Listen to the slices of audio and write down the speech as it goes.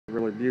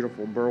Really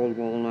beautiful burled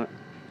walnut,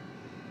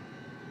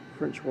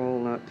 French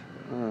walnut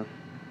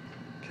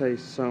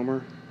case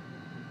Sohmer.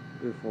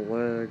 Beautiful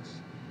legs,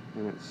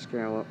 and it's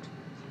scalloped.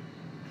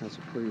 Has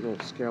a pretty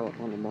little scallop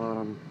on the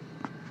bottom.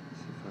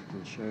 See if I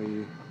can show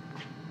you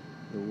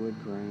the wood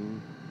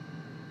grain.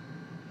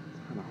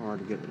 It's kind of hard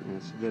to get in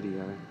this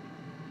video.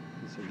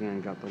 It's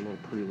again got the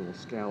pretty little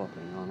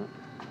scalloping on it.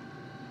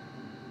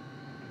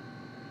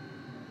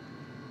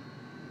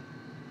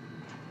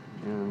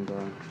 And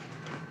I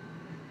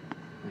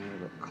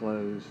have it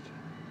closed.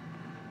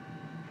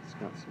 It's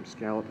got some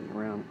scalloping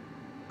around,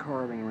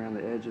 carving around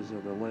the edges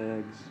of the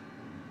legs.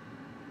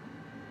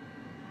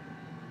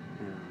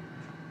 And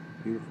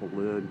beautiful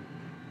lid.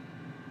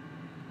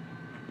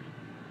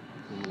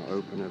 I'm going to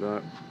open it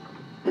up.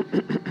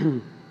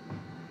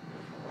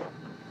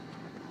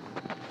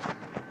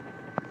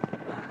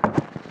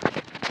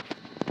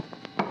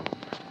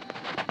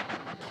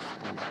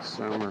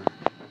 Sohmer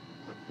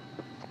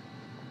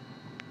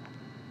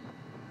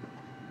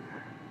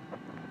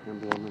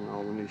emblem and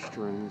all the new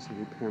strings,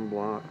 new pen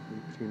block,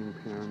 new tuning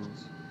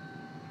pins.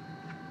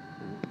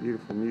 And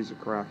beautiful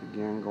music rack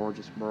again,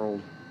 gorgeous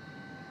burled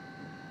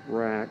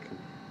rack,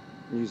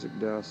 music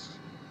desk,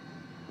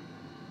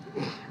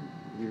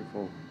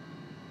 beautiful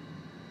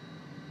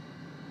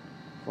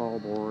fall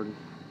board,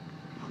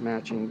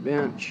 matching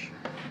bench.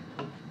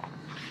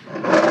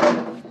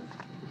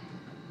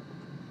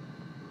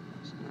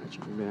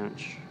 Matching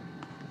bench,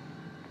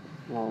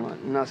 walnut,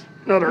 and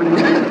another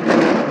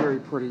very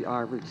pretty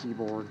ivory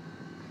keyboard.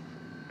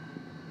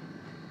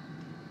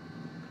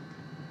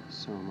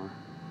 Sohmer.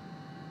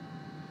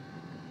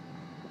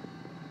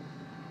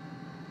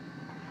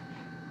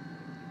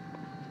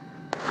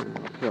 I'll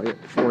play it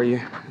for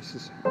you. This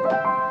is a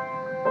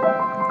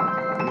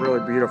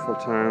really beautiful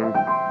tone.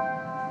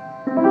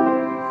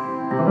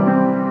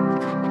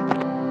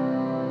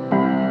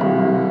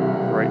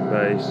 Great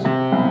bass.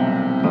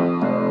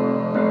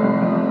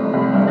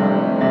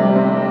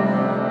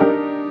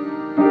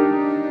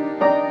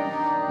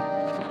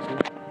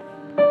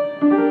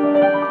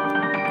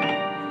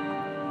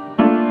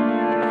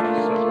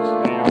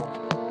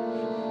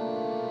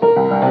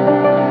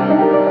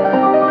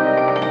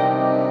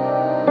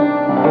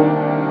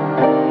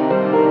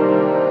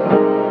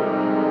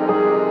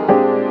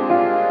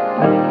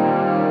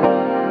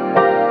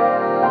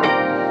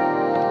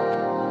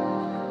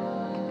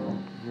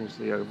 Here's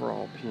the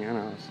overall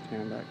piano. I'll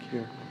stand back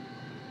here.